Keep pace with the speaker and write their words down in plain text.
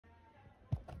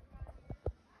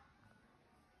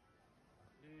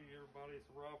everybody,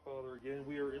 it's Robfather again.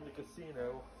 We are in the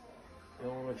casino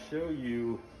and I want to show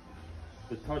you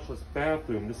the touchless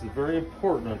bathroom. This is very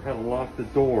important on how to lock the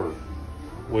door.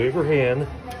 Wave your hand,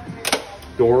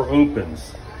 door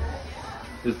opens.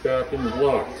 This bathroom is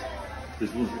locked.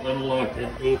 This was unlocked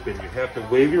and open. You have to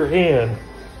wave your hand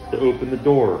to open the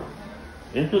door.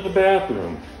 Enter the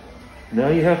bathroom. Now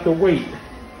you have to wait.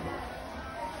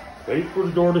 Wait for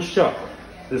the door to shut.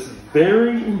 This is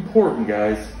very important,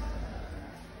 guys.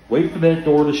 Wait for that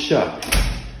door to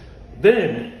shut.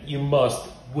 Then you must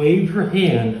wave your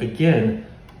hand again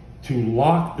to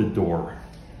lock the door.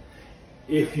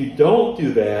 If you don't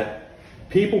do that,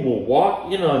 people will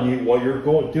walk in on you while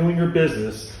you're doing your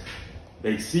business.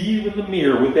 They see you in the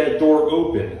mirror with that door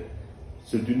open.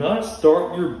 So do not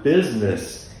start your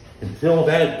business until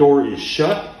that door is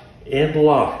shut and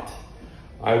locked.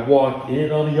 I walked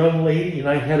in on a young lady and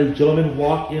I had a gentleman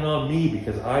walk in on me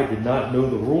because I did not know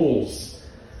the rules.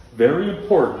 Very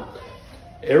important.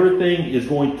 Everything is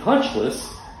going touchless,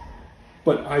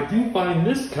 but I do find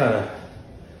this kind of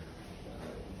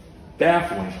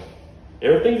baffling.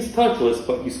 Everything is touchless,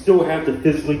 but you still have to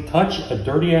physically touch a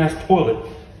dirty ass toilet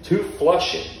to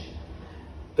flush it.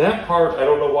 That part, I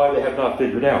don't know why they have not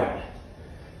figured out.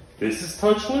 This is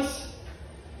touchless.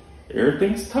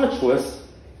 Everything's touchless.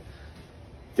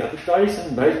 Got the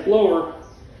Dyson, nice blower.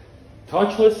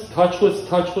 Touchless, touchless,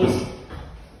 touchless.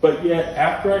 But yet,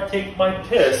 after I take my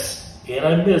piss, and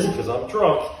I miss because I'm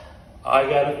drunk, I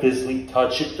gotta physically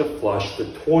touch it to flush the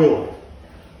toilet.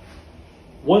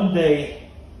 One day,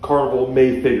 Carnival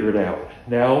may figure it out.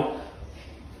 Now,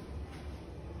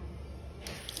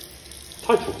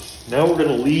 touchless. Now we're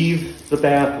gonna leave the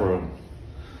bathroom.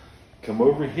 Come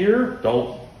over here.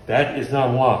 That is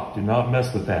not locked. Do not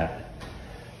mess with that.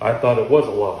 I thought it was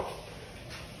a lock.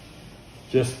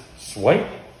 Just swipe.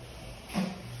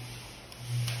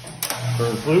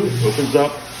 Turns loose, opens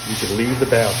up, you can leave the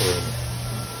bathroom.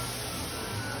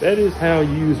 That is how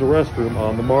you use a restroom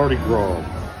on the Mardi Gras.